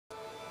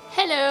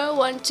Hello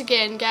once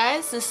again,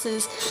 guys. This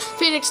is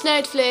Phoenix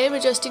Night Flame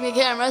adjusting the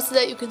camera so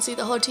that you can see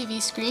the whole TV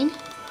screen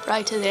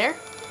right there.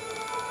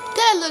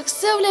 That looks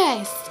so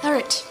nice.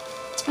 Alright,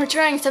 we're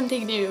trying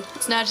something new.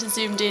 It's not just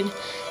zoomed in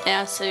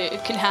now so you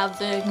can have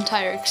the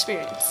entire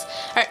experience.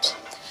 Alright,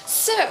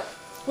 so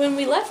when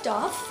we left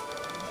off,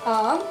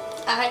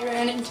 I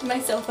ran into my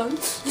cell phone.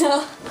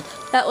 No,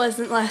 that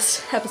wasn't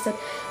last episode.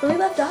 When we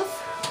left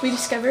off, we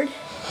discovered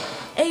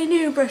a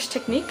new brush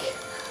technique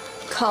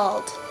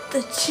called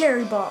the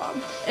cherry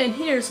bomb. And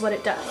here's what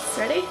it does.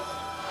 Ready?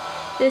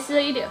 This is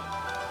what you do.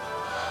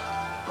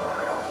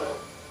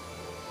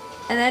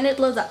 And then it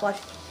blows up. Watch.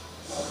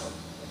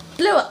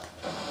 Blew up.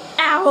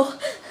 Ow!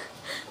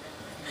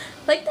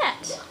 Like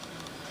that.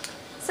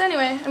 So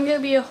anyway, I'm gonna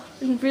be a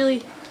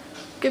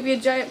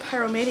giant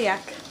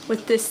pyromaniac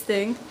with this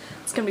thing.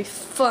 It's gonna be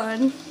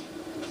fun.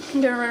 I'm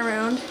gonna run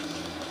around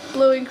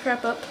blowing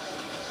crap up.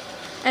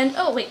 And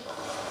oh wait,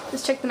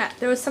 let's check the map.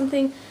 There was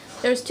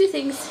two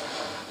things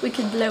we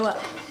could blow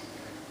up.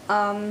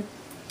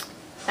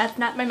 That's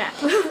not my map.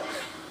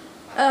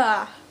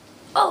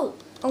 Oh,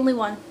 only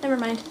one. Never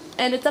mind.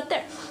 And it's up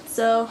there.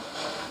 So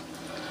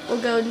we'll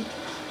go and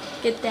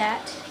get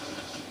that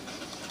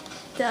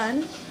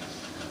done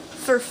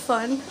for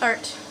fun.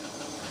 Art.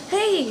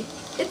 Hey,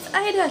 it's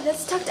Ida.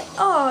 Let's talk to.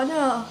 Oh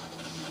no,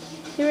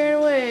 he ran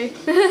away.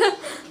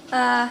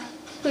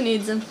 Who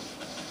needs him?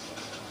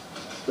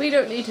 We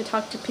don't need to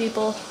talk to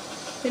people.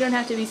 We don't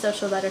have to be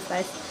social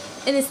butterflies.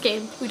 In this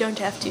game, we don't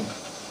have to.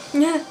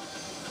 Yeah.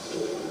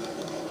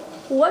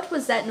 What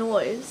was that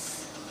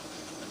noise?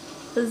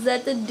 Was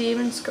that the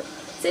demon scroll?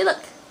 See,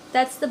 look.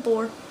 That's the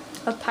boar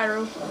of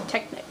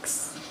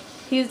pyrotechnics.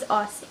 He's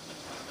awesome.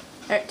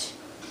 Alright.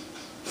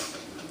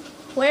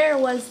 Where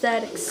was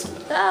that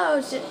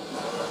oh, shit.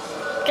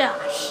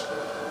 Gosh.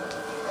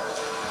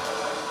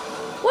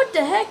 What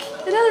the heck?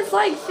 Another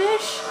flying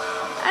fish?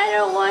 I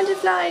don't want a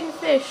flying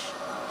fish.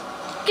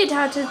 Get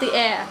out of the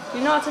air.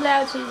 You're not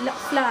allowed to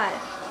fly.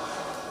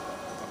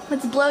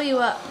 Let's blow you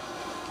up.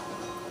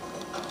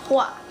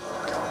 Wah.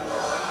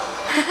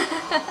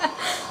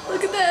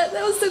 Look at that.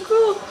 That was so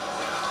cool.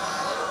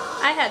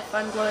 I had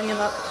fun blowing him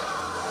up.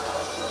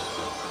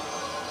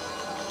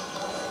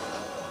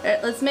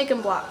 Alright, let's make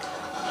him block.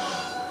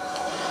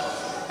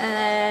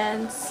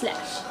 And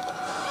slash.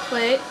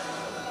 Wait.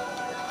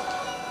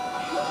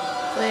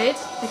 Wait.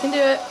 I can do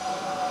it.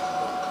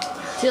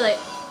 Too late.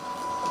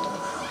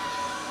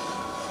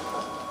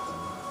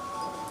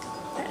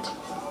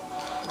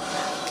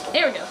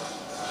 There we go.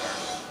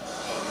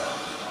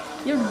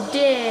 You're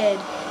dead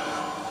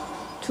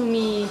to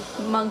me,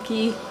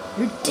 monkey.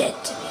 You're dead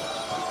to me.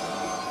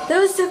 That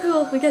was so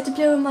cool. We got to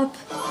blow him up.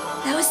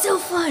 That was so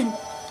fun.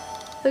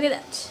 Look at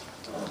that.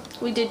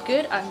 We did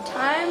good on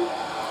time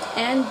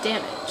and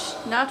damage.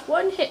 Not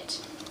one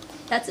hit.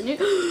 That's a new...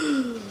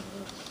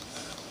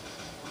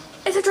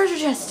 It's a treasure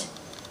chest.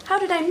 How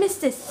did I miss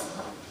this?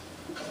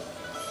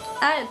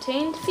 I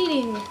obtained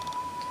feeding.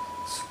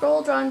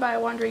 Scroll drawn by a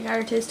wandering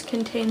artist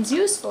contains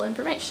useful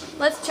information.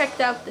 Let's check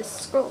out this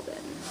scroll then.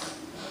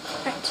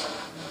 Right.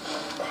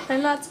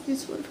 And lots of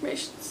useful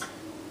information.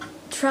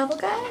 Travel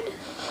guide.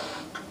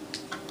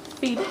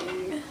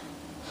 Feeding.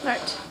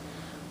 Alright.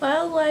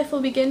 Wildlife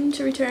will begin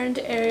to return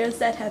to areas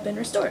that have been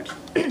restored.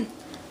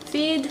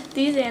 Feed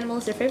these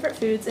animals their favorite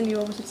foods and you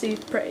will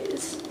receive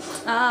praise.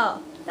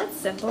 Oh, that's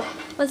simple.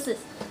 What's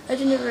this?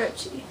 Legend of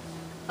Orochi.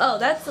 Oh,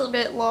 that's a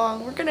bit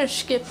long. We're gonna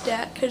skip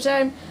that because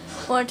I'm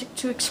wanting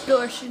to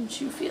explore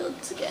Shinshu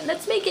Fields again.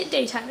 Let's make it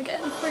daytime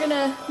again. We're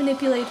gonna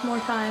manipulate more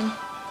time.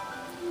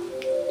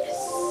 Yes.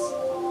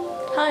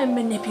 Time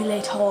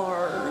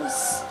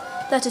manipulators.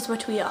 That is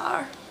what we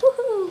are.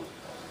 Woohoo!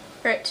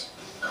 Right.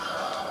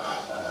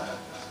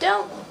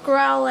 Don't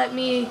growl at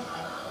me,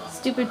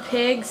 stupid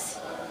pigs.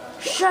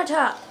 Shut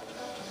up.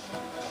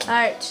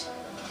 Alright.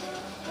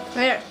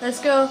 There,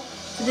 let's go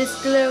to this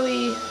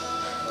glowy...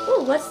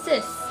 Ooh, what's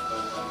this?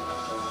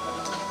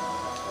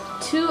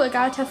 To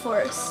Agata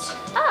Forest.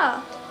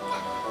 Ah!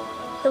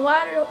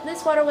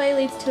 This waterway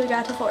leads to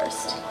Agata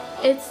Forest.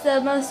 It's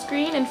the most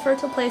green and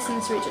fertile place in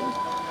this region.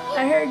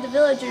 I heard the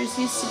villagers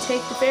used to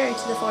take the ferry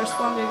to the forest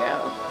long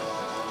ago.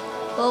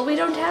 Well, we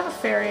don't have a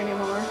ferry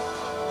anymore.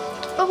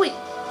 Oh wait!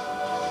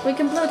 We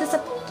can blow this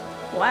up.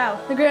 Wow,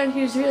 the ground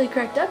here is really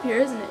cracked up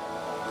here, isn't it?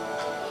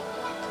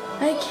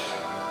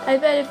 I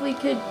bet if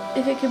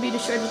it could be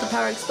destroyed with a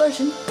power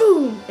explosion,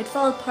 boom! It'd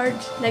fall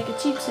apart like a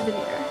cheap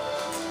souvenir.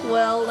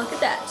 Well, look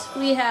at that.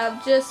 We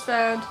have just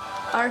found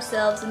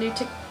ourselves a new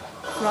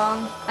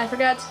wrong. I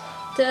forgot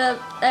to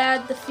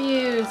add the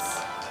fuse.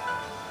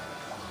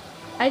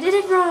 I did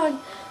it wrong.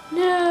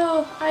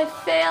 No, I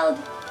failed.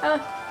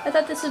 I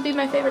thought this would be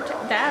my favorite.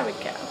 There we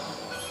go.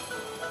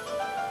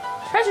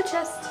 Treasure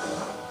chest.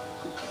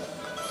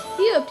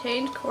 You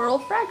obtained coral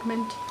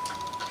fragment.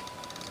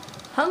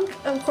 Hunk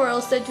of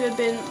coral said to have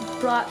been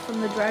brought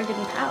from the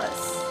Dragon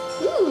Palace.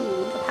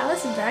 Ooh, the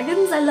Palace of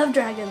Dragons? I love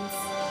dragons.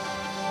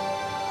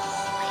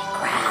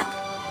 Crap.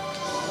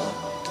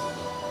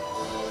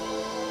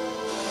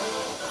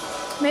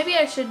 Maybe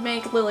I should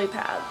make lily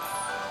pads.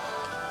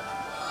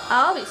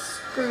 I'll be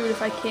screwed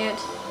if I can't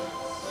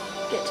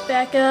get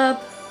back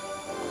up.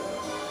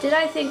 Did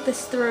I think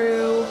this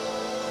through?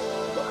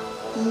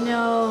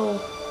 No,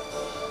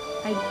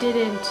 I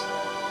didn't.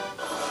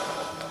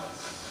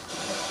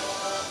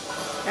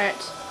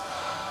 Alright.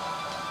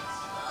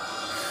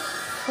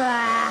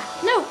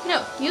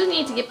 No, you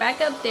need to get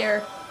back up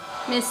there,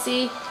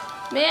 Missy.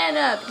 Man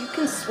up, you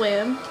can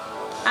swim.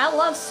 I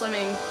love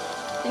swimming,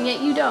 and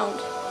yet you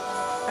don't.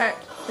 Alright,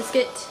 let's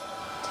get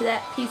to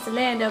that piece of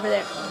land over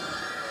there.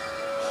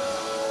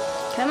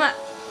 Come on,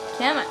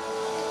 come on.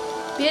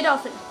 Be a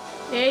dolphin.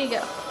 There you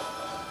go.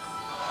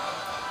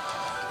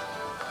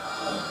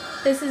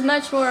 This is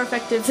much more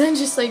effective than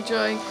just like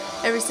drawing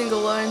every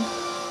single one.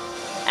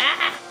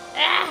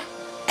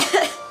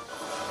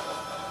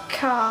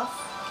 Cough.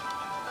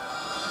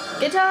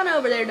 Get on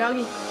over there,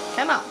 doggy.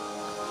 Come on.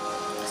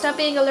 Stop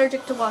being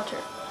allergic to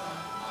water.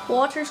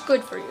 Water's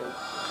good for you.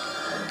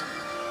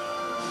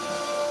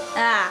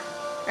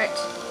 Right.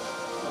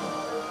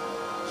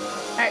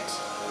 Alright,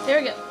 there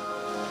we go.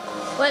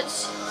 What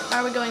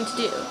are we going to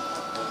do?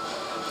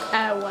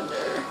 I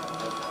wonder.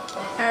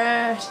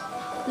 Alright,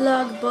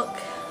 logbook.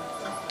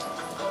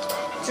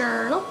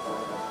 Journal.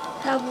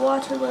 Have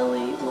water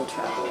lily will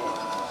travel.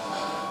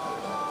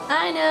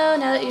 I know,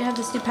 now that you have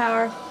this new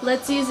power,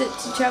 let's use it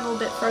to travel a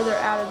bit further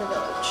out of the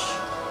village.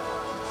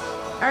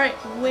 Alright,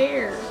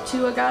 where?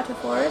 To Agata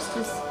Forest?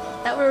 Is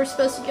that where we're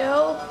supposed to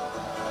go?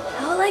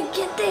 How will I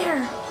get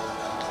there?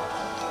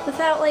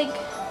 Without, like,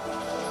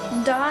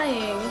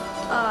 dying.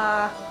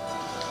 I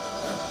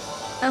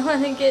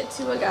want to get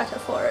to Agata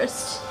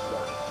Forest.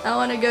 I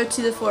want to go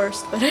to the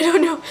forest, but I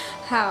don't know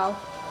how.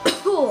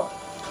 Cool.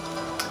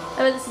 I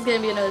bet this is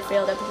going to be another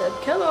failed episode.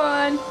 Come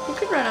on, you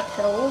can run up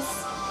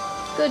hills.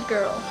 Good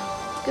girl.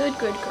 Good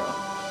girl.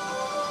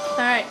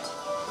 Alright.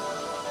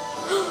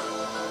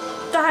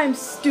 I'm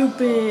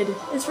stupid.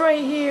 It's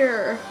right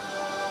here.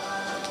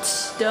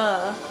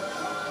 Duh.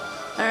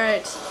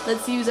 Alright,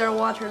 let's use our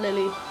water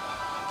lily.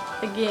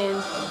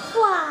 Again.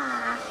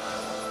 Wah!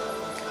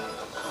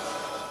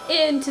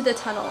 Into the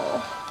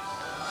tunnel.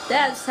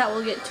 That's how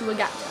we'll get to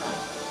Agata.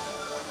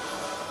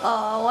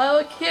 Oh,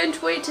 I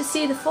can't wait to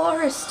see the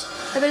forest.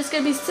 I bet it's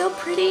gonna be so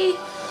pretty.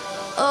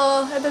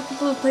 Oh, I bet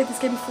people who've played this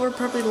game before are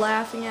probably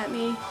laughing at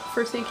me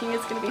for thinking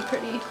it's gonna be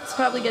pretty. It's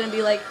probably gonna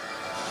be like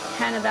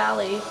Hannah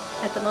Valley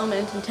at the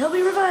moment until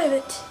we revive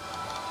it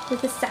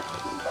with a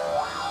sapling.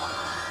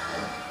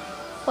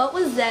 What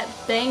was that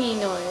banging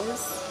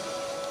noise?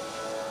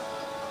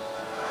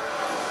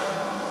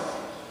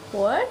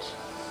 What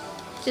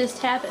just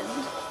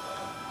happened?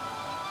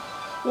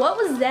 What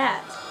was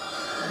that?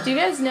 Do you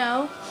guys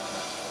know?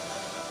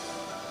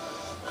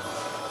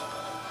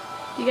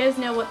 Do you guys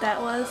know what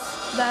that was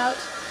about?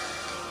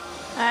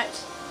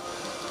 Alright.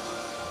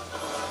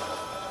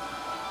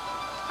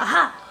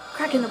 Aha!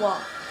 Crack in the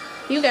wall.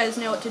 You guys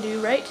know what to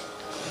do, right?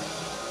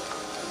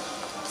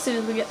 As soon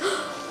as we get...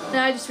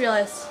 Now I just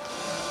realized.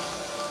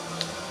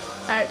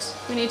 Alright,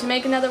 we need to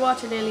make another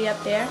water lily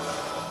up there.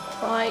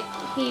 Right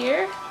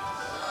here.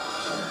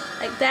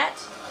 Like that.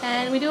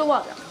 And we do a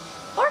wall jump.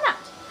 Or not.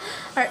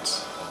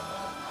 Alright.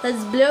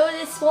 Let's blow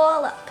this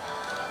wall up.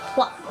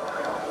 Wah.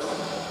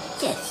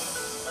 Yes.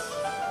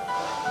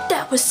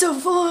 That was so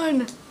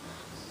fun!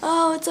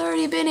 Oh, it's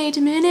already been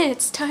 8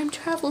 minutes. Time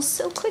travels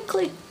so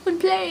quickly when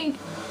playing.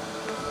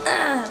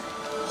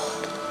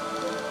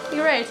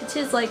 You're right, it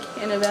is like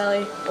Hannah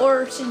Valley,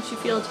 or Shinshu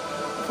Field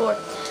before.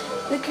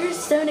 The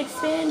cursed stone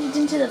expanded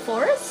into the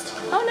forest?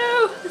 Oh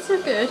no, that's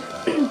not good.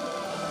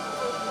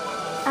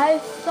 I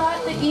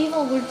thought the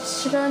evil would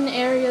shun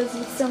areas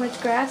with so much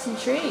grass and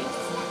trees.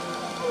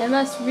 It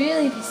must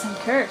really be some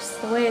curse,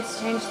 the way it's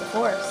changed the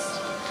forest.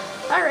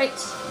 Alright,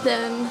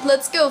 then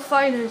let's go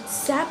find a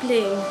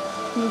sapling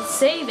and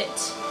save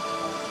it.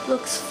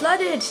 Looks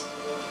flooded.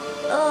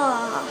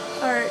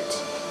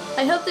 Alright.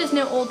 I hope there's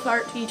no old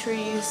party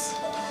trees.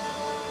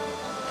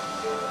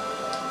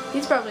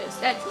 He's probably a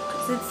statue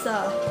because it's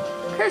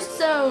cursed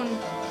stone.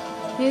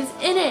 He's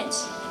in it.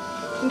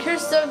 And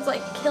cursed stones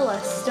like kill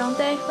us, don't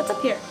they? What's up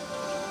here?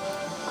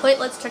 Wait,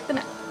 let's check the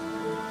map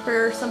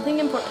for something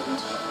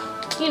important.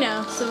 You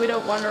know, so we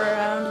don't wander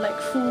around like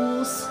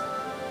fools.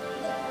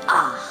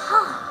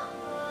 Aha!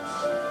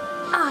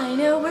 I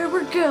know where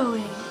we're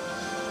going.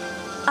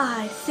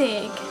 I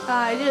think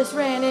I just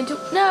ran into...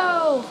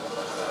 No!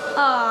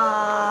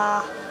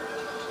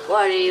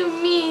 What do you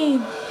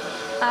mean?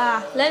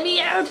 Let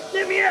me out!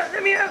 Let me out!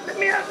 Let me out! Let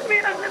me out! Let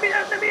me out! Let me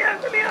out! Let me out!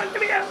 Let me out!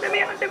 Let me out! Let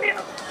me out! Let me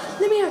out!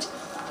 Let me out!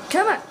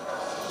 Come on!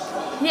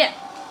 Yeah.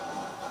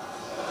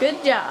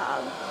 Good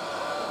job.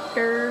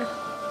 Girl.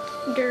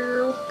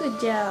 Good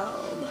job.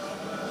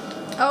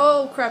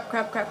 Oh, crap.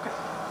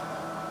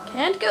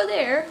 Can't go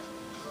there.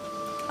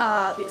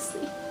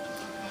 Obviously.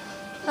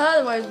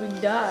 Otherwise we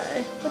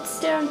die. What's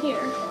down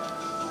here?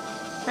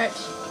 Alright.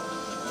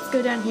 Let's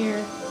go down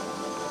here.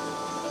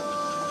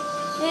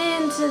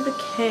 Into the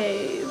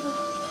cave.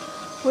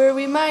 Where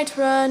we might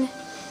run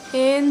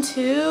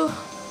into...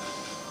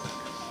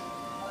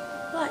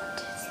 What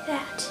is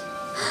that?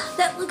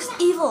 That looks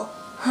evil.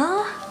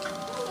 Huh?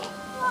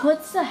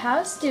 What's the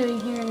house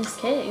doing here in this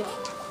cave?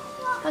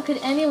 How could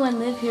anyone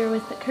live here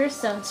with the curse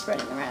zone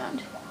spreading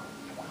around?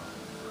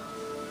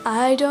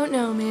 I don't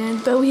know,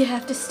 man, but we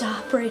have to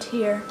stop right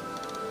here.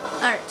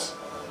 Alright.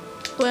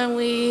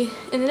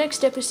 In the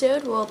next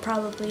episode, we'll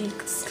probably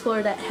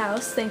explore that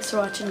house. Thanks for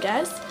watching,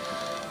 guys.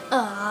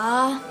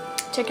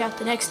 Check out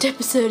the next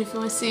episode if you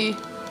want to see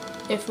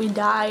if we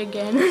die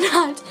again or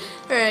not.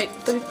 Alright,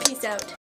 but peace out.